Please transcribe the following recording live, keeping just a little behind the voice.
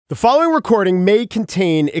The following recording may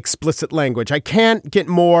contain explicit language. I can't get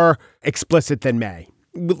more explicit than may.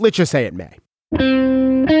 Let's just say it may.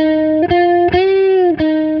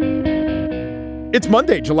 It's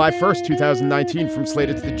Monday, July 1st, 2019. From Slate,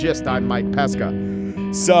 it's The Gist. I'm Mike Pesca.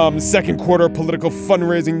 Some second quarter political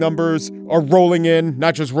fundraising numbers are rolling in,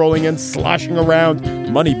 not just rolling in, sloshing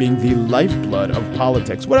around. Money being the lifeblood of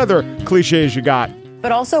politics. What other cliches you got?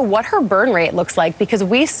 But also what her burn rate looks like, because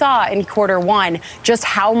we saw in quarter one just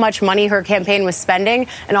how much money her campaign was spending,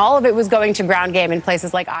 and all of it was going to ground game in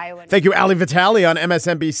places like Iowa. Thank you, Ali Vitale on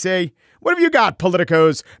MSNBC. What have you got,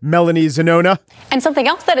 Politico's Melanie Zinoman? And something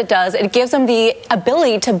else that it does, it gives them the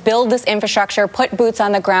ability to build this infrastructure, put boots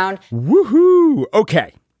on the ground. Woohoo!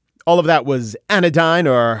 Okay. All of that was anodyne,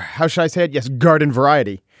 or how should I say it? Yes, garden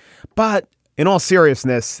variety. But in all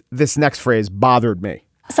seriousness, this next phrase bothered me.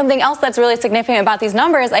 Something else that's really significant about these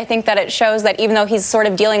numbers, I think that it shows that even though he's sort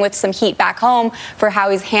of dealing with some heat back home for how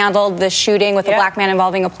he's handled the shooting with a black man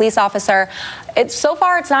involving a police officer, so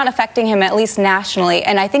far it's not affecting him, at least nationally.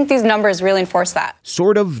 And I think these numbers really enforce that.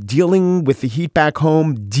 Sort of dealing with the heat back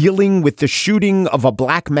home, dealing with the shooting of a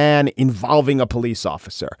black man involving a police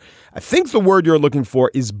officer. I think the word you're looking for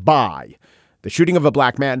is by. The shooting of a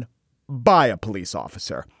black man by a police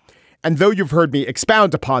officer. And though you've heard me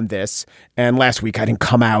expound upon this, and last week I didn't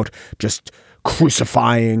come out just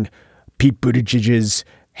crucifying Pete Buttigieg's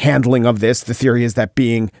handling of this, the theory is that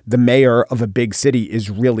being the mayor of a big city is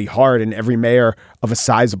really hard, and every mayor of a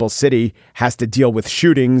sizable city has to deal with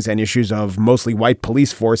shootings and issues of mostly white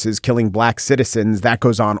police forces killing black citizens. That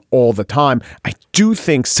goes on all the time. I do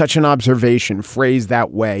think such an observation phrased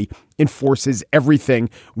that way enforces everything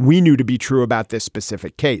we knew to be true about this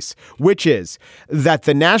specific case, which is that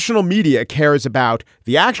the national media cares about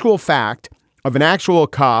the actual fact of an actual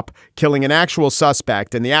cop killing an actual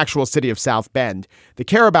suspect in the actual city of South Bend. They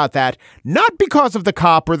care about that not because of the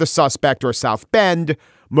cop or the suspect or South Bend.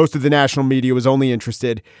 Most of the national media was only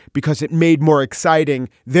interested because it made more exciting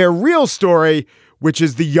their real story, which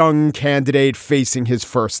is the young candidate facing his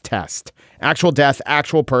first test. Actual death,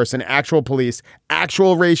 actual person, actual police,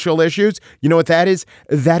 actual racial issues. You know what that is?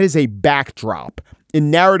 That is a backdrop.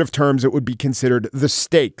 In narrative terms, it would be considered the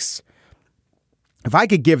stakes. If I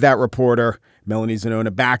could give that reporter, Melanie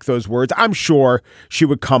Zinoman, back those words, I'm sure she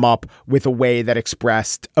would come up with a way that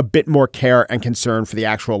expressed a bit more care and concern for the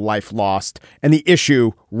actual life lost and the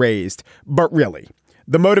issue raised. But really,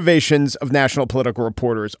 the motivations of national political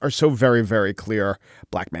reporters are so very, very clear.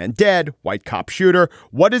 Black man dead, white cop shooter.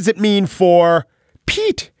 What does it mean for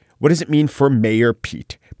Pete? What does it mean for Mayor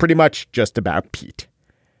Pete? Pretty much just about Pete.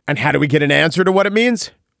 And how do we get an answer to what it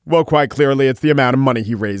means? Well, quite clearly, it's the amount of money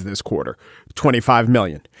he raised this quarter, $25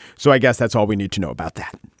 million. So I guess that's all we need to know about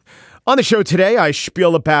that. On the show today, I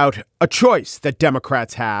spiel about a choice that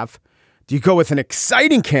Democrats have. Do you go with an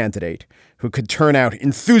exciting candidate who could turn out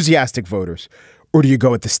enthusiastic voters? Or do you go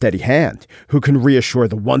with the steady hand who can reassure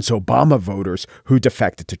the once Obama voters who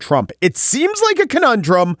defected to Trump? It seems like a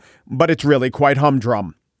conundrum, but it's really quite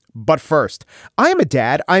humdrum. But first, I am a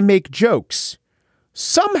dad. I make jokes.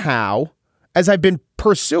 Somehow, as I've been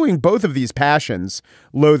pursuing both of these passions,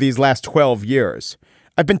 these last 12 years,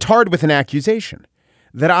 I've been tarred with an accusation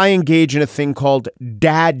that I engage in a thing called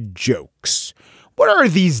dad jokes. What are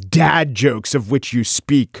these dad jokes of which you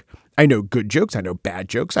speak? I know good jokes. I know bad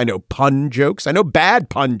jokes. I know pun jokes. I know bad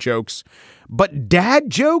pun jokes. But dad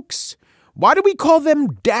jokes? Why do we call them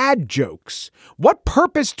dad jokes? What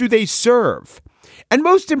purpose do they serve? And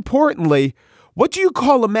most importantly, what do you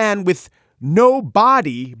call a man with no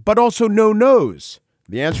body, but also no nose?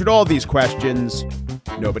 The answer to all these questions,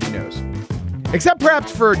 nobody knows. Except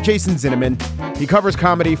perhaps for Jason Zinoman. He covers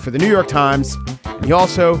comedy for the New York Times, and he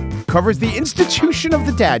also covers the institution of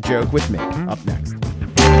the dad joke with me. Up next.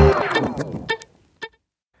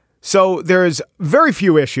 So there's very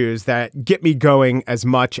few issues that get me going as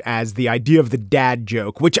much as the idea of the dad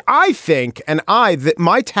joke, which I think, that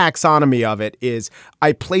my taxonomy of it is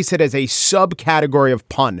I place it as a subcategory of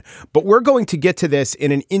pun. But we're going to get to this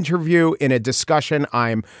in an interview, in a discussion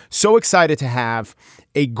I'm so excited to have.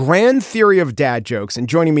 A grand theory of dad jokes. And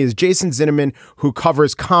joining me is Jason Zinoman, who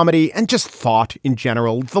covers comedy and just thought in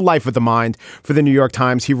general, the life of the mind for the New York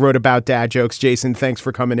Times. He wrote about dad jokes. Jason, thanks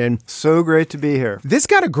for coming in. So great to be here. This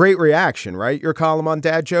got a great reaction, right? Your column on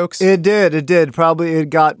dad jokes? It did. Probably it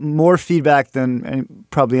got more feedback than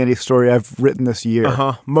probably any story I've written this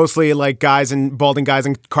year. Mostly like balding guys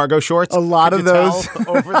in cargo shorts. A lot of those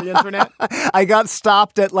over the internet. I got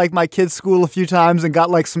stopped at like my kid's school a few times and got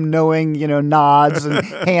like some knowing, nods and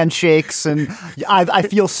handshakes, and I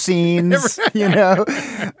feel scenes, and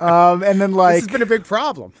then like this has been a big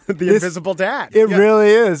problem. The invisible dad. It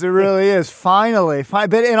really is. It really is. Finally.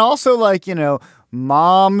 But and also like,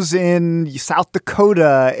 moms in South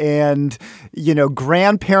Dakota and,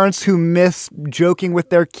 grandparents who miss joking with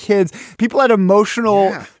their kids. People had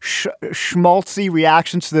emotional, schmaltzy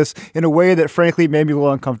reactions to this in a way that frankly made me a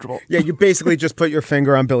little uncomfortable. Yeah, you basically just put your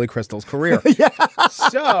finger on Billy Crystal's career.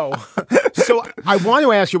 So I want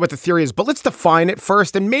to ask you what the theory is, but let's define it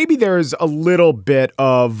first. And maybe there's a little bit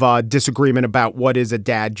of disagreement about what is a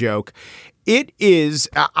dad joke. It is,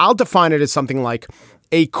 I'll define it as something like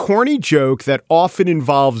a corny joke that often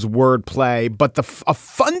involves wordplay, but a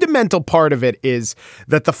fundamental part of it is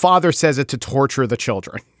that the father says it to torture the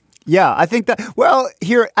children. Yeah, I think that,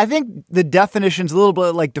 I think the definition's a little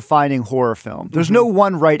bit like defining horror film. There's no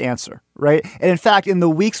one right answer, right? And in fact, in the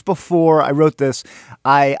weeks before I wrote this,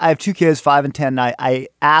 I have 2 kids, 5 and 10, and I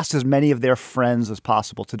asked as many of their friends as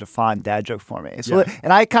possible to define dad joke for me. So,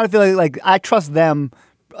 and I kind of feel like I trust them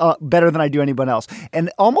better than I do anyone else. And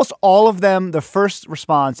almost all of them, the first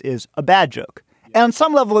response is a bad joke. And on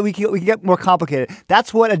some level, we can get more complicated.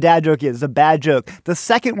 That's what a dad joke is, a bad joke. The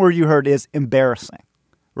second word you heard is embarrassing,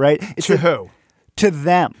 right? To who? To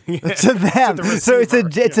them. To them. To the so receiver.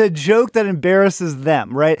 it's a joke that embarrasses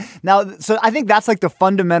them, right? Now, so I think that's like the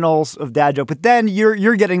fundamentals of dad joke. But then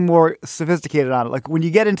you're getting more sophisticated on it. Like when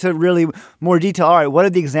you get into really more detail, all right, what are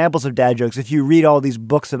the examples of dad jokes? If you read all these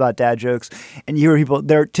books about dad jokes and you hear people,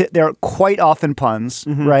 they're quite often puns,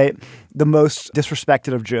 right? The most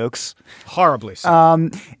disrespected of jokes. Horribly so.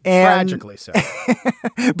 And tragically so.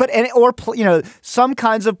 Some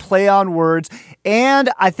kinds of play on words. And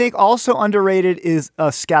I think also underrated is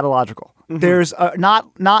scatological. There's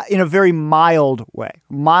not in a very mild way,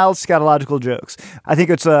 mild scatological jokes. I think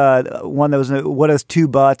it's one that was what has 2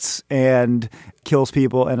 butts and kills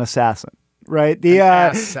people, an assassin. Right,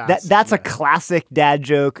 that's a classic dad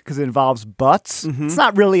joke because it involves butts. It's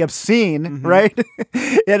not really obscene, right?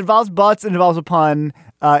 It involves butts. It involves a pun.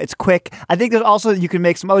 It's quick. I think there's also you can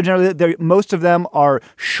make some. Generally, most of them are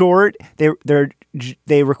short.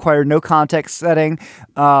 They require no context setting.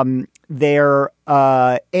 And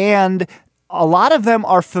a lot of them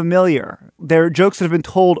are familiar. They're jokes that have been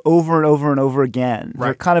told over and over and over again.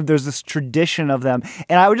 Right. There's this tradition of them.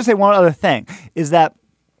 And I would just say one other thing is that.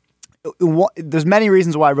 There's many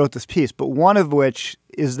reasons why I wrote this piece, but one of which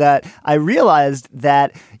is that I realized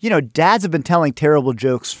that, dads have been telling terrible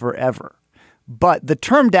jokes forever. But the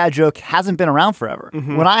term dad joke hasn't been around forever.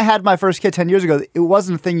 When I had my first kid 10 years ago, it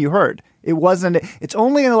wasn't a thing you heard. It's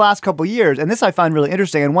only in the last couple of years, and this I find really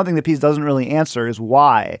interesting, and one thing the piece doesn't really answer is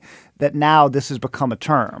why that now this has become a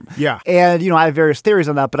term. Yeah. And, I have various theories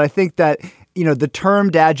on that, but I think that the term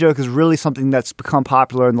dad joke is really something that's become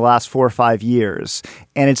popular in the last 4 or 5 years,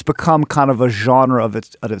 and it's become kind of a genre of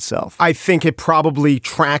itself. I think it probably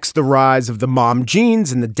tracks the rise of the mom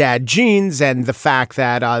genes and the dad genes and the fact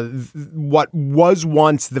that what was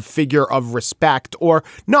once the figure of respect or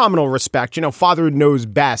nominal respect, father knows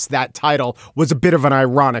best, that title was a bit of an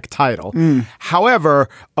ironic title. However,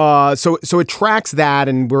 so it tracks that,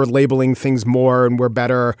 and we're labeling things more and we're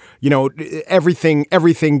better,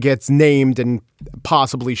 everything gets named and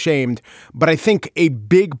possibly shamed. But I think a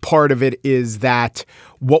big part of it is that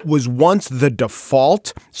what was once the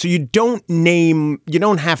default, so you don't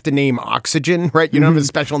have to name oxygen, right? You don't have a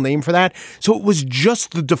special name for that. So it was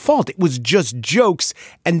just the default. It was just jokes.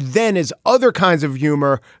 And then as other kinds of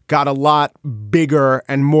humor got a lot bigger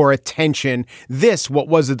and more attention, what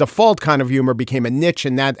was a default kind of humor became a niche,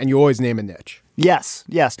 and you always name a niche. Yes.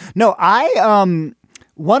 No,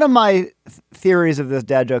 one of my theories of this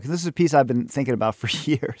dad joke, and this is a piece I've been thinking about for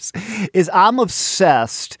years, is I'm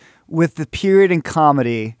obsessed with the period in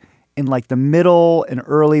comedy in like the middle and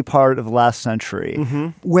early part of the last century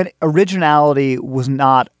when originality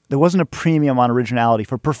there wasn't a premium on originality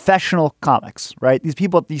for professional comics, right? These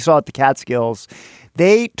people you saw at the Catskills,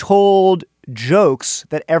 they told jokes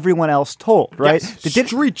that everyone else told, right? Yes.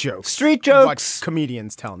 Street jokes. What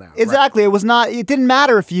comedians tell now. Exactly. Right? It didn't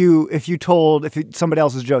matter if somebody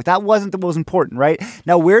else's joke. That wasn't what was important, right?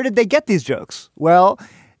 Now, where did they get these jokes? Well,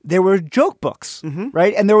 there were joke books,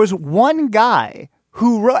 right? And there was one guy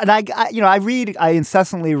who wrote, and I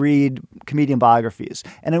incessantly read comedian biographies.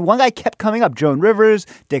 And then one guy kept coming up, Joan Rivers,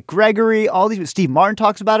 Dick Gregory, all these, Steve Martin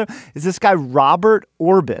talks about him, is this guy, Robert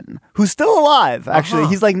Orban, who's still alive, actually.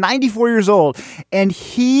 He's like 94 years old. And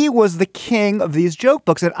he was the king of these joke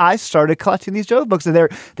books. And I started collecting these joke books. And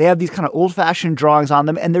they have these kind of old-fashioned drawings on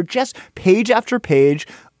them. And they're just page after page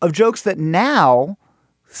of jokes that now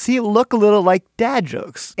look a little like dad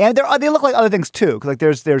jokes, and they look like other things too. Cause like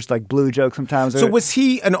there's like blue jokes sometimes. So was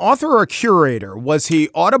he an author or a curator? Was he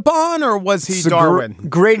Audubon or was he Darwin?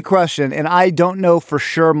 Great question, and I don't know for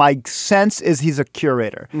sure. My sense is he's a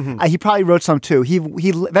curator. He probably wrote some too. He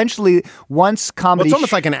eventually once comedy. Well, it's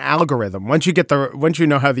almost like an algorithm. Once you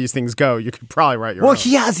know how these things go, you could probably write your own.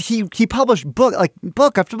 He published book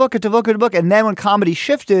after book after book after book, and then when comedy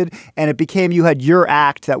shifted and it became you had your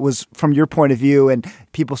act that was from your point of view and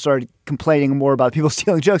people started complaining more about people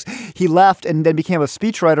stealing jokes, he left and then became a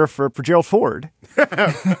speechwriter for Gerald Ford.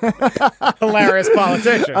 Hilarious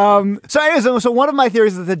politician. So one of my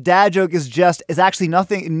theories is that the dad joke is actually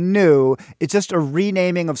nothing new. It's just a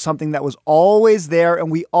renaming of something that was always there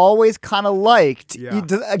and we always kind of liked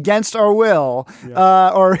against our will,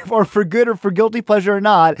 or for good or for guilty pleasure or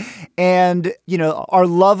not. And, our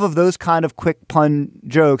love of those kind of quick pun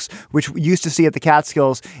jokes, which we used to see at the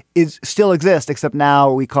Catskills, still exist, except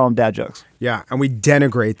now we call them dad jokes. Yeah, and we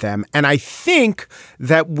denigrate them. And I think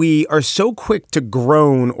that we are so quick to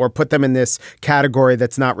groan or put them in this category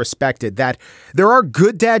that's not respected, that there are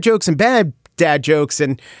good dad jokes and bad dad jokes.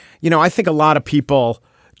 And, I think a lot of people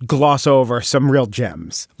gloss over some real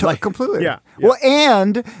gems. Completely. Yeah. Well,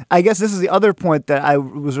 and I guess this is the other point that I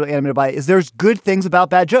was really animated by is there's good things about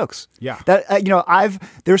bad jokes. Yeah. That,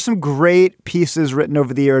 there's some great pieces written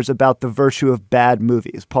over the years about the virtue of bad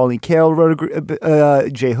movies. Pauline Kael wrote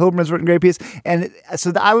Jay Hoberman's written a great piece. And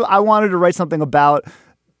so I wanted to write something about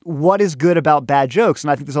what is good about bad jokes. And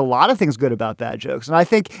I think there's a lot of things good about bad jokes. And I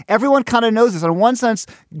think everyone kind of knows this. In one sense,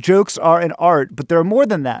 jokes are an art, but they're more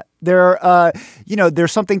than that.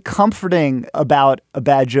 There's something comforting about a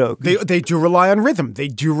bad joke. They do rely on rhythm. They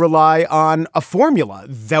do rely on a formula.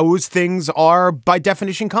 Those things are, by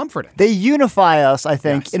definition, comforting. They unify us, I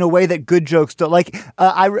think, in a way that good jokes don't. Like,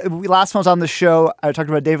 last time I was on the show, I talked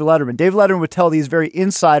about David Letterman. David Letterman would tell these very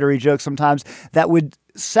insidery jokes sometimes that would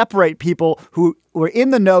separate people who were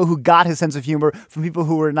in the know who got his sense of humor from people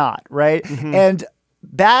who were not, right? And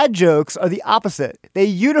bad jokes are the opposite. They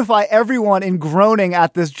unify everyone in groaning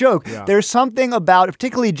at this joke. Yeah. There's something about,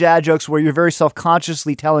 particularly dad jokes, where you're very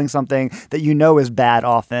self-consciously telling something that you know is bad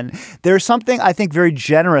often. There's something, I think, very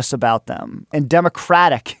generous about them and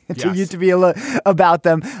democratic to be about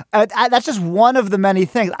them. That's just one of the many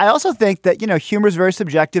things. I also think that, humor is very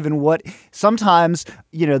subjective and what sometimes,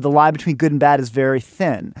 the line between good and bad is very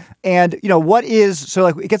thin. And,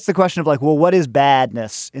 it gets to the question of what is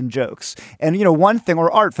badness in jokes? And, one thing, or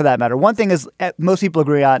art for that matter. One thing is most people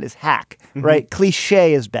agree on is hack, right?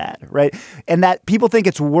 Cliche is bad, right? And that people think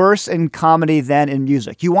it's worse in comedy than in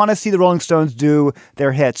music. You want to see the Rolling Stones do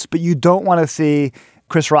their hits, but you don't want to see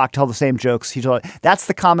Chris Rock tell the same jokes he told. That's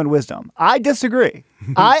the common wisdom. I disagree.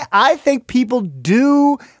 I think people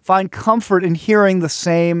do find comfort in hearing the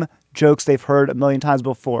same jokes they've heard a million times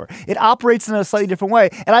before. It operates in a slightly different way.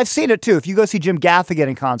 And I've seen it too. If you go see Jim Gaffigan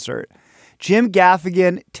in concert, Jim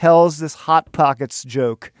Gaffigan tells this Hot Pockets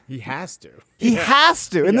joke. He has to. He has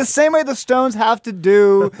to. In the same way the Stones have to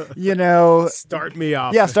do, Start Me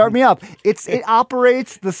Up. Yeah, Start Me Up. It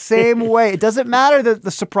operates the same way. It doesn't matter that the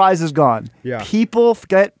surprise is gone. Yeah. People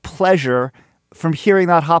get pleasure from hearing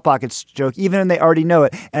that Hot Pockets joke, even when they already know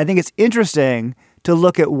it. And I think it's interesting to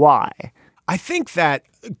look at why. I think that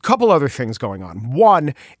a couple other things going on.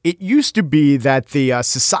 One, it used to be that the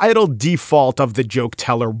societal default of the joke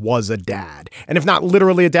teller was a dad. And if not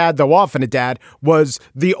literally a dad, though often a dad, was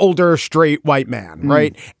the older straight white man,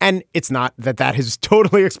 right? And it's not that has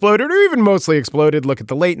totally exploded or even mostly exploded. Look at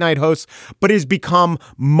the late night hosts, but it has become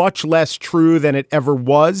much less true than it ever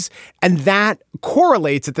was. And that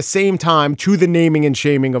correlates at the same time to the naming and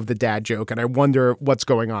shaming of the dad joke. And I wonder what's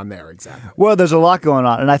going on there exactly. Well, there's a lot going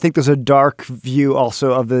on. And I think there's a dark view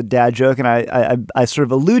also of the dad joke, and I sort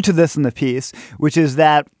of allude to this in the piece, which is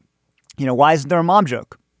that, why isn't there a mom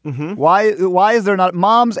joke? Why is there not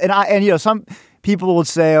moms? And some people would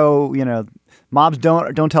say, moms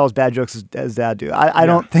don't tell us bad jokes as dad do. I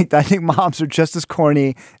don't think that. I think moms are just as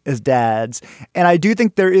corny as dads, and I do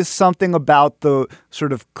think there is something about the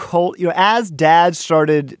sort of cult. As dads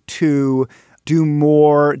started to do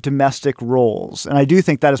more domestic roles. And I do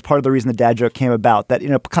think that is part of the reason the dad joke came about, that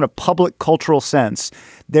in a kind of public cultural sense,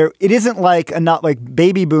 it isn't like not like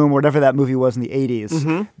Baby Boom or whatever that movie was in the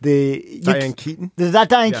 80s. Diane Keaton. That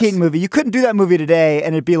Diane Keaton movie. You couldn't do that movie today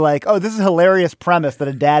and it'd be like, oh, this is a hilarious premise that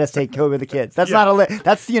a dad is taking over the kids. That's not hilarious.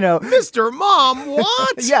 That's, Mr. Mom,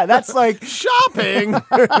 what? Yeah, that's like shopping.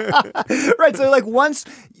 Right. So like once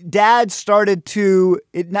dad started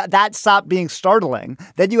that stopped being startling,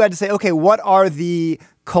 then you had to say, okay, what are the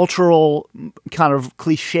cultural kind of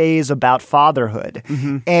cliches about fatherhood?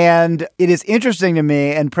 And it is interesting to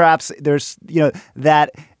me, and perhaps there's,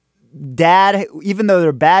 that dad, even though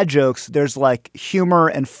they're bad jokes, there's like humor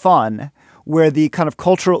and fun where the kind of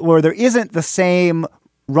cultural, where there isn't the same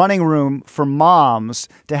running room for moms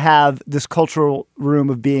to have this cultural room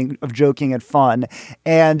of joking and fun.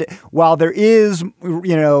 And while there is,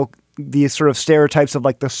 these sort of stereotypes of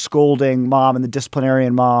like the scolding mom and the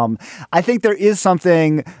disciplinarian mom, I think there is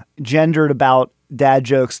something gendered about dad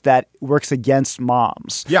jokes that works against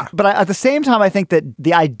moms. Yeah. But at the same time, I think that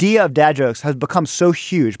the idea of dad jokes has become so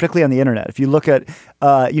huge, particularly on the internet. If you look at,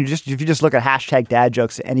 if you just look at hashtag dad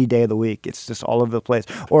jokes any day of the week, it's just all over the place.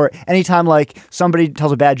 Or anytime like somebody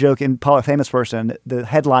tells a bad joke in a famous person, the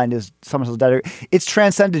headline is someone tells a dad joke. It's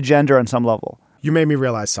transcended gender on some level. You made me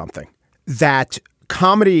realize something, that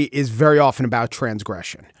comedy is very often about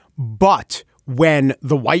transgression, but when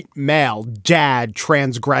the white male dad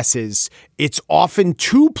transgresses, it's often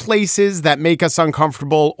two places that make us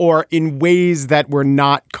uncomfortable or in ways that we're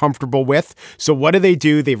not comfortable with. So what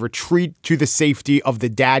do? They retreat to the safety of the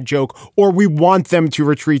dad joke, or we want them to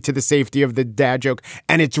retreat to the safety of the dad joke,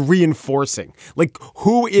 and it's reinforcing. Like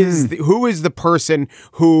who is the person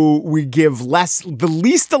who we give the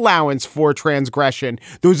least allowance for transgression?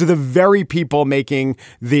 Those are the very people making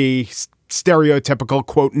the stereotypical,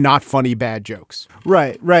 quote, not funny bad jokes.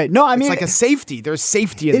 Right. No, I mean, it's like a safety. There's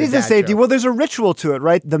safety in it. It is a safety. Joke. Well, there's a ritual to it,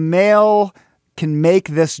 right? The male can make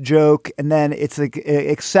this joke, and then it's an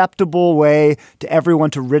acceptable way to everyone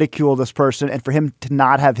to ridicule this person and for him to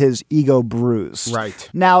not have his ego bruised. Right.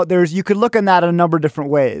 Now, you could look at that in a number of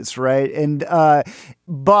different ways, right? And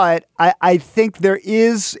but I think there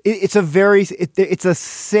is. It's a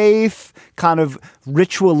safe kind of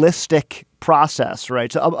ritualistic process,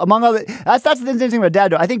 right? So among other, that's the interesting thing about dad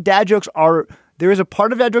jokes. I think dad jokes there is a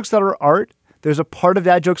part of dad jokes that are art. There's a part of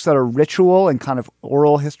dad jokes that are ritual and kind of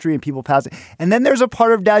oral history and people passing. And then there's a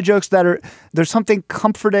part of dad jokes there's something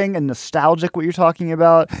comforting and nostalgic, what you're talking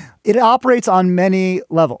about. It operates on many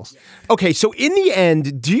levels. Okay, so in the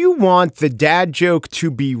end, do you want the dad joke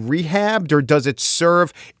to be rehabbed, or does it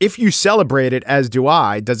serve, if you celebrate it, as do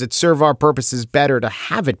I, does it serve our purposes better to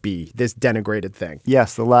have it be this denigrated thing?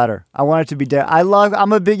 Yes, the latter. I want it to be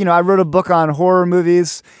I'm a big, I wrote a book on horror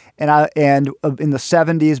movies. And in the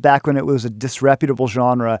 70s, back when it was a disreputable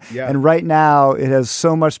genre, and right now it has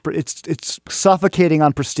so much. It's suffocating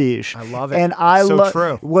on prestige. I love it. And I love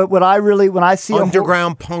true. What I really when I see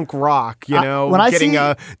underground punk rock, getting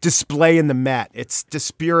a display in the Met, it's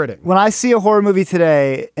dispiriting. When I see a horror movie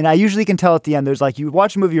today, and I usually can tell at the end, there's like you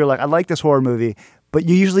watch a movie, you're like, I like this horror movie. But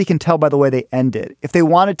you usually can tell by the way they end it. If they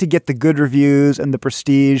wanted to get the good reviews and the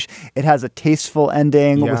prestige, it has a tasteful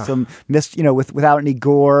ending with some without any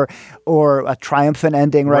gore, or a triumphant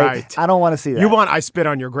ending, right? I don't want to see that. You want I Spit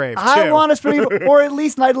on Your Grave, too. I want to spit, or at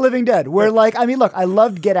least Night of the Living Dead, where look, I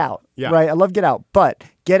loved Get Out, right? I love Get Out, but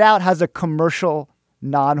Get Out has a commercial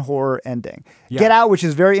non-horror ending. Get Out, which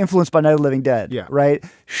is very influenced by Night of the Living Dead, right?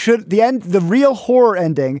 The real horror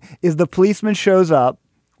ending is the policeman shows up,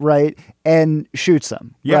 right, and shoots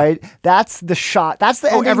them, right? That's the shot. That's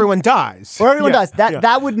the ending. Everyone dies. Or everyone dies.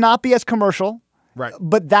 That would not be as commercial, right?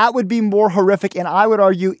 But that would be more horrific, and I would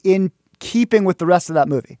argue in keeping with the rest of that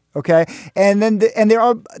movie. Okay, and then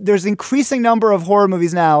there's increasing number of horror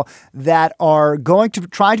movies now that are trying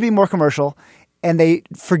to be more commercial. And they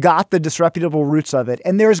forgot the disreputable roots of it.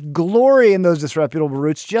 And there's glory in those disreputable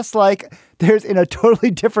roots, just like there's in a totally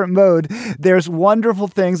different mode. There's wonderful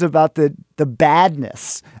things about the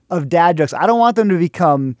badness of dad jokes. I don't want them to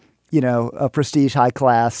become, a prestige, high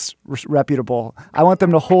class, reputable. I want them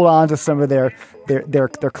to hold on to some of their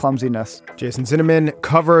clumsiness. Jason Zinoman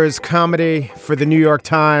covers comedy for the New York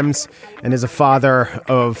Times and is a father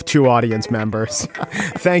of 2 audience members.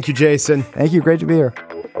 Thank you, Jason. Thank you. Great to be here.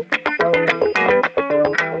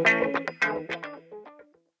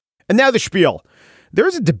 And now the spiel. There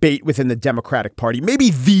is a debate within the Democratic Party, maybe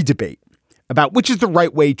the debate, about which is the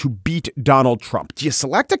right way to beat Donald Trump. Do you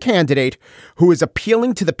select a candidate who is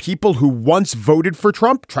appealing to the people who once voted for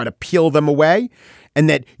Trump, try to peel them away, and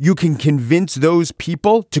that you can convince those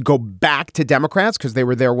people to go back to Democrats because they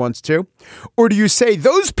were there once too? Or do you say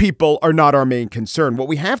those people are not our main concern? What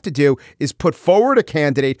we have to do is put forward a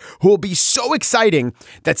candidate who will be so exciting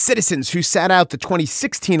that citizens who sat out the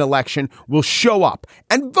 2016 election will show up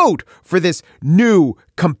and vote for this new,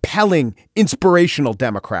 compelling, inspirational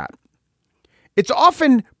Democrat. It's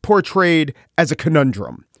often portrayed as a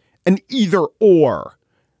conundrum, an either or.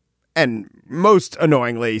 And most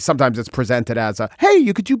annoyingly, sometimes it's presented as a, hey,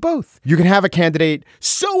 you could do both. You can have a candidate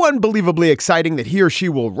so unbelievably exciting that he or she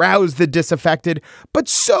will rouse the disaffected, but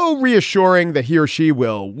so reassuring that he or she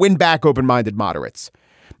will win back open-minded moderates.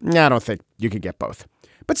 I don't think you can get both.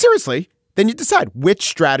 But seriously, then you decide which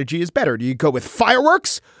strategy is better. Do you go with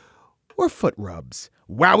fireworks or foot rubs?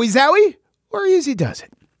 Wowie zowie or easy does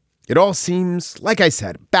it? It all seems, like I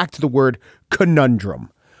said, back to the word conundrum.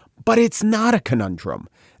 But it's not a conundrum.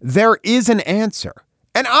 There is an answer,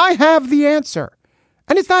 and I have the answer.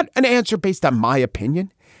 And it's not an answer based on my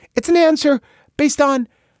opinion. It's an answer based on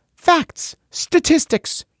facts,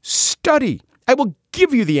 statistics, study. I will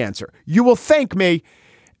give you the answer. You will thank me,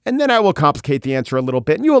 and then I will complicate the answer a little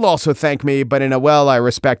bit. And you will also thank me, but in a, well, I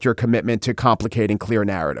respect your commitment to complicating clear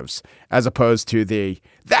narratives, as opposed to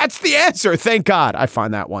that's the answer, thank God. I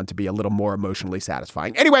find that one to be a little more emotionally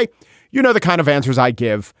satisfying. Anyway, you know the kind of answers I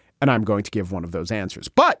give, and I'm going to give one of those answers.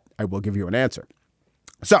 But I will give you an answer.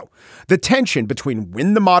 So the tension between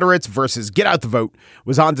win the moderates versus get out the vote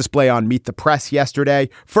was on display on Meet the Press yesterday.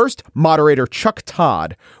 First, moderator Chuck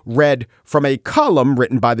Todd read from a column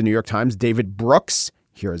written by the New York Times' David Brooks.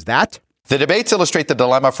 Here's that. The debates illustrate the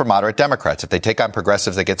dilemma for moderate Democrats. If they take on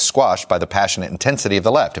progressives, they get squashed by the passionate intensity of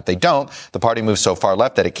the left. If they don't, the party moves so far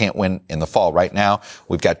left that it can't win in the fall. Right now,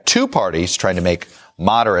 we've got two parties trying to make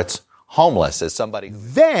moderates homeless. As somebody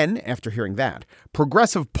Then, after hearing that,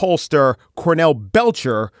 progressive pollster Cornell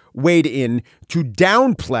Belcher weighed in to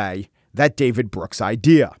downplay that David Brooks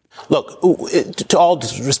idea. Look, to all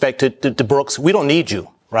respect to Brooks, we don't need you.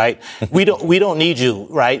 Right? We don't need you,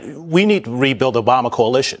 right? We need to rebuild the Obama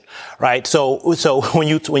coalition, right? So when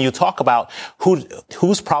you talk about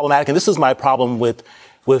who's problematic, and this is my problem with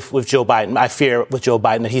Joe Biden, I fear with Joe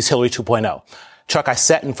Biden that he's Hillary 2.0. Chuck, I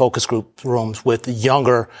sat in focus group rooms with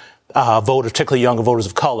younger voters, particularly younger voters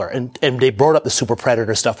of color, and they brought up the super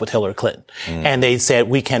predator stuff with Hillary Clinton. And they said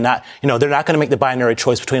we cannot, they're not going to make the binary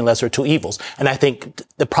choice between lesser of two evils. And I think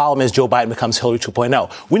the problem is Joe Biden becomes Hillary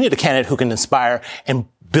 2.0. We need a candidate who can inspire and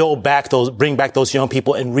bring back those young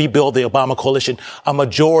people and rebuild the Obama coalition, a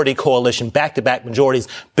majority coalition, back-to-back majorities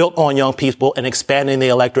built on young people and expanding the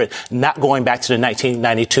electorate, not going back to the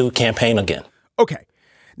 1992 campaign again. Okay.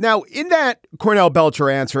 Now, in that Cornell Belcher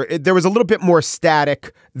answer, there was a little bit more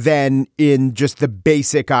static than in just the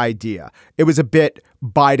basic idea. It was a bit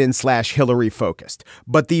Biden/Hillary focused.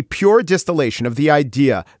 But the pure distillation of the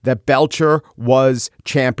idea that Belcher was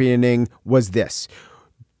championing was this: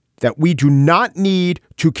 that we do not need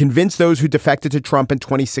to convince those who defected to Trump in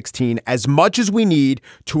 2016 as much as we need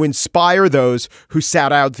to inspire those who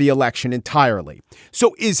sat out the election entirely.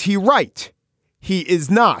 So is he right? He is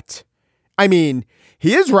not. I mean,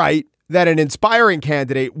 he is right that an inspiring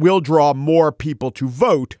candidate will draw more people to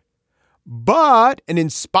vote, but an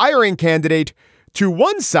inspiring candidate to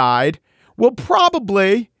one side will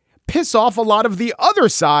probably piss off a lot of the other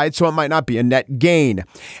side, so it might not be a net gain.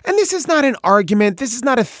 And this is not an argument. This is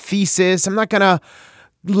not a thesis. I'm not going to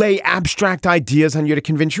lay abstract ideas on you to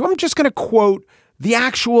convince you. I'm just going to quote the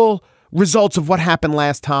actual results of what happened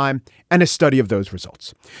last time and a study of those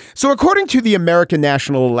results. So according to the American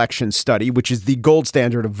National Election Study, which is the gold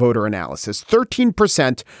standard of voter analysis,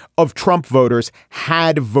 13% of Trump voters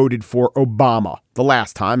had voted for Obama the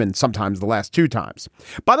last time and sometimes the last two times.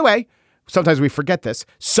 By the way, sometimes we forget this.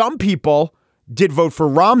 Some people did vote for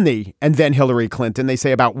Romney and then Hillary Clinton. They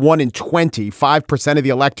say about 1 in 20, 5% of the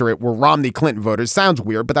electorate were Romney Clinton voters. Sounds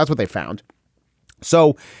weird, but that's what they found.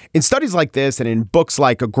 So in studies like this and in books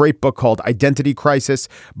like a great book called Identity Crisis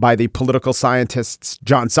by the political scientists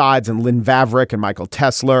John Sides and Lynn Vavreck and Michael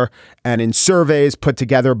Tesler, and in surveys put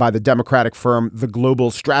together by the Democratic firm The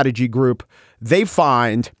Global Strategy Group, they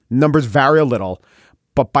find numbers vary a little,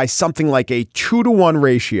 but by something like a 2-to-1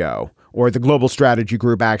 ratio, or the Global Strategy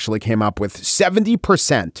Group actually came up with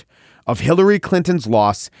 70% of Hillary Clinton's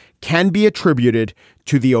loss can be attributed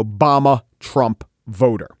to the Obama-Trump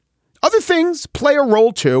voter. Other things play a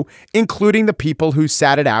role too, including the people who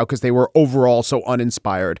sat it out because they were overall so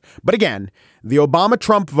uninspired. But again, the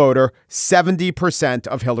Obama-Trump voter, 70%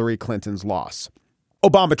 of Hillary Clinton's loss.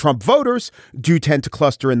 Obama-Trump voters do tend to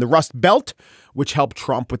cluster in the Rust Belt, which helped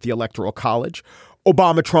Trump with the Electoral College.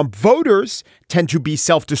 Obama-Trump voters tend to be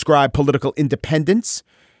self-described political independents.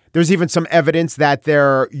 There's even some evidence that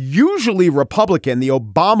they're usually Republican. The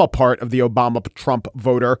Obama part of the Obama-Trump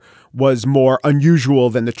voter was more unusual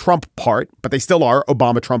than the Trump part, but they still are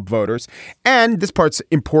Obama-Trump voters. And this part's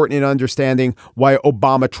important in understanding why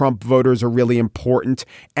Obama-Trump voters are really important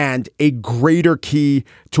and a greater key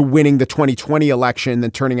to winning the 2020 election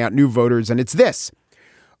than turning out new voters. And it's this: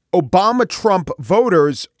 Obama-Trump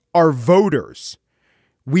voters are voters.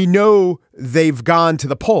 We know they've gone to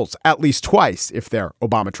the polls at least twice if they're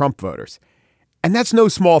Obama-Trump voters. And that's no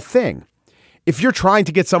small thing. If you're trying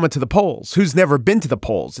to get someone to the polls who's never been to the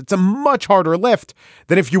polls, it's a much harder lift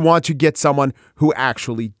than if you want to get someone who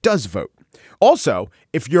actually does vote. Also,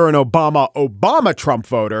 if you're an Obama-Trump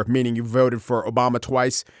voter, meaning you voted for Obama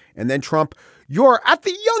twice and then Trump, you're at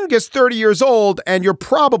the youngest 30 years old and you're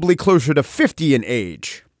probably closer to 50 in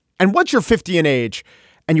age. And once you're 50 in age,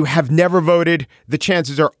 and you have never voted, the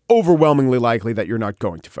chances are overwhelmingly likely that you're not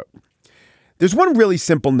going to vote. There's one really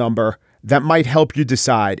simple number that might help you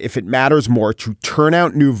decide if it matters more to turn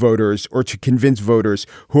out new voters or to convince voters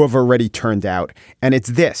who have already turned out. And it's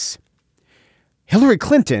this: Hillary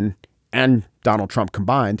Clinton and Donald Trump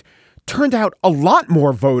combined turned out a lot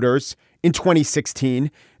more voters in 2016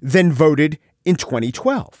 than voted in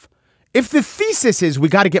 2012. If the thesis is we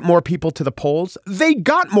got to get more people to the polls, they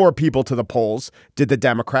got more people to the polls, did the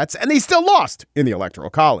Democrats, and they still lost in the Electoral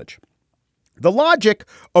College. The logic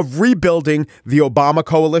of rebuilding the Obama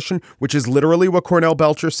coalition, which is literally what Cornell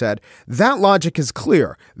Belcher said, that logic is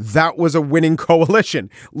clear. That was a winning coalition.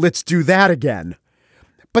 Let's do that again.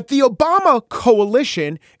 But the Obama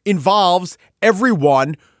coalition involves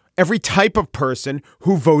everyone, every type of person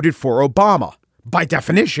who voted for Obama, by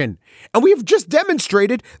definition. And we have just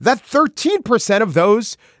demonstrated that 13% of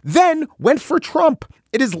those then went for Trump.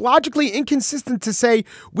 It is logically inconsistent to say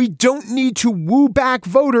we don't need to woo back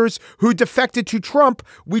voters who defected to Trump.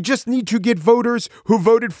 We just need to get voters who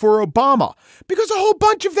voted for Obama, because a whole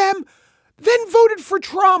bunch of them then voted for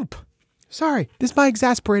Trump. Sorry, this is my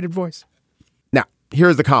exasperated voice. Now,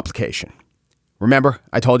 here's the complication. Remember,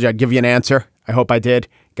 I told you I'd give you an answer. I hope I did.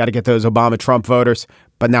 Got to get those Obama-Trump voters.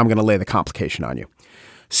 But now I'm going to lay the complication on you.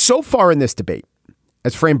 So far in this debate,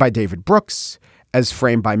 as framed by David Brooks, as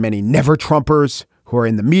framed by many never-Trumpers who are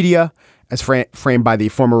in the media, as framed by the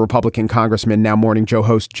former Republican Congressman, now Morning Joe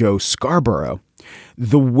host Joe Scarborough,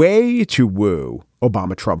 the way to woo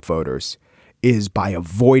Obama-Trump voters is by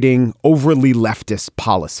avoiding overly leftist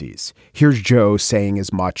policies. Here's Joe saying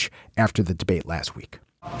as much after the debate last week.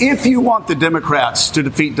 If you want the Democrats to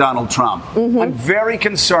defeat Donald Trump, I'm very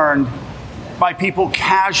concerned by people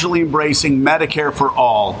casually embracing Medicare for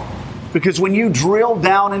all. Because when you drill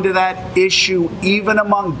down into that issue, even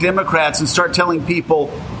among Democrats, and start telling people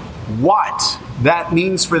what that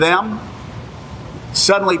means for them,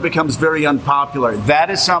 suddenly it becomes very unpopular.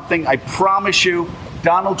 That is something, I promise you,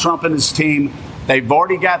 Donald Trump and his team, they've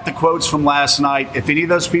already got the quotes from last night. If any of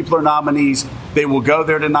those people are nominees, they will go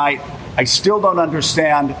there tonight. I still don't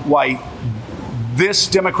understand why this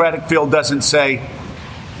Democratic field doesn't say,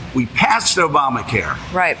 we passed Obamacare.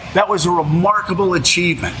 Right. That was a remarkable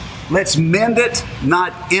achievement. Let's mend it,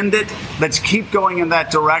 not end it. Let's keep going in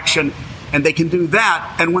that direction. And they can do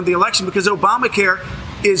that and win the election because Obamacare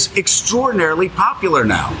is extraordinarily popular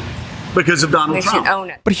now because of Donald Trump. They should own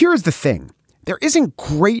it. But here's the thing. There isn't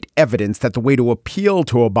great evidence that the way to appeal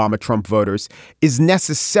to Obama-Trump voters is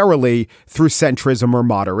necessarily through centrism or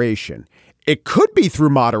moderation. It could be through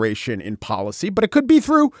moderation in policy, but it could be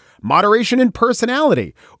through moderation in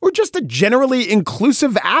personality or just a generally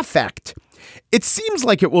inclusive affect. It seems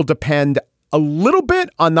like it will depend a little bit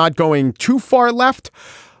on not going too far left.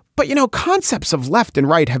 But, you know, concepts of left and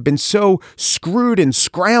right have been so screwed and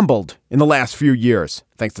scrambled in the last few years,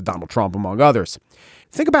 thanks to Donald Trump, among others.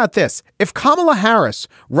 Think about this. If Kamala Harris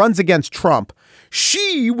runs against Trump,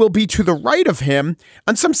 she will be to the right of him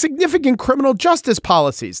on some significant criminal justice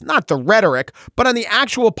policies, not the rhetoric, but on the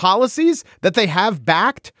actual policies that they have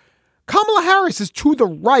backed. Kamala Harris is to the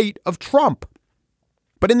right of Trump.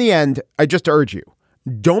 But in the end, I just urge you,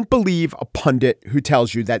 don't believe a pundit who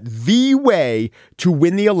tells you that the way to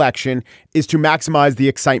win the election is to maximize the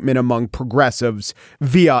excitement among progressives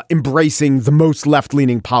via embracing the most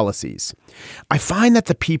left-leaning policies. I find that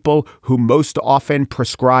the people who most often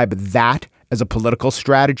prescribe that as a political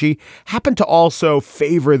strategy happen to also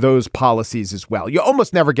favor those policies as well. You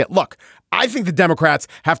almost never get, look, I think the Democrats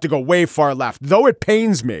have to go way far left, though it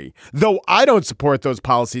pains me. Though I don't support those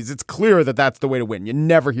policies, it's clear that that's the way to win. You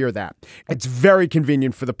never hear that. It's very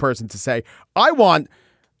convenient for the person to say, I want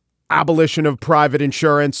abolition of private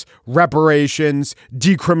insurance, reparations,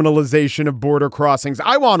 decriminalization of border crossings.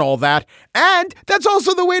 I want all that. And that's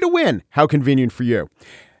also the way to win. How convenient for you.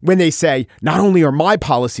 When they say, not only are my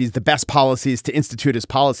policies the best policies to institute as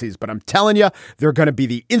policies, but I'm telling you, they're going to be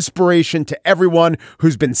the inspiration to everyone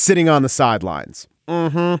who's been sitting on the sidelines.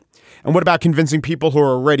 And what about convincing people who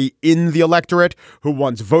are already in the electorate, who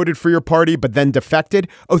once voted for your party but then defected?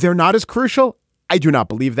 Oh, they're not as crucial? I do not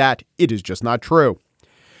believe that. It is just not true.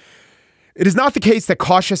 It is not the case that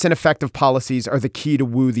cautious and effective policies are the key to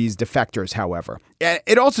woo these defectors, however.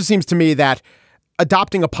 It also seems to me that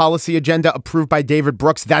adopting a policy agenda approved by David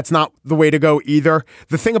Brooks, that's not the way to go either.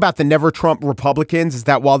 The thing about the never Trump Republicans is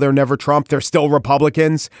that while they're never Trump, they're still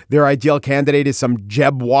Republicans. Their ideal candidate is some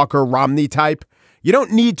Jeb Walker Romney type. You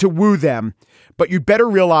don't need to woo them, but you'd better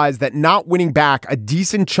realize that not winning back a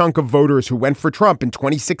decent chunk of voters who went for Trump in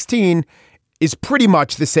 2016 is pretty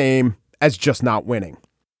much the same as just not winning.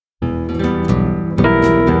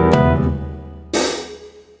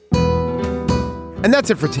 And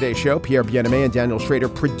that's it for today's show. Pierre Bienaimé and Daniel Schrader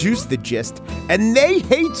produced The Gist, and they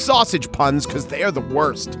hate sausage puns because they are the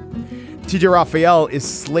worst. TJ Raphael is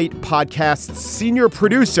Slate Podcast's senior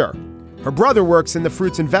producer. Her brother works in the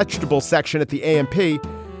fruits and vegetables section at the A&P,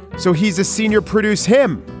 so he's a senior produce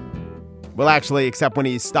him. Well, actually, except when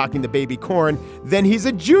he's stocking the baby corn, then he's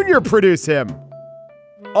a junior produce him.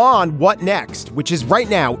 On What Next, which is right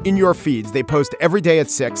now in your feeds, they post every day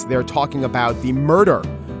at 6. They're talking about the murder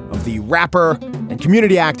of the rapper and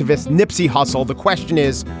community activist Nipsey Hussle. The question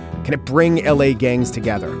is, can it bring LA gangs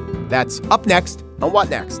together? That's up next on What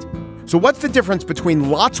Next. So what's the difference between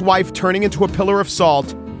Lot's wife turning into a pillar of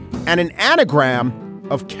salt and an anagram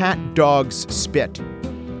of cat dog's spit?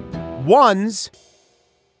 One's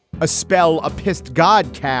a spell a pissed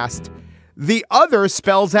God cast. The other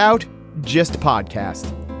spells out Gist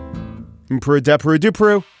podcast.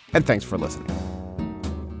 Peru, and thanks for listening.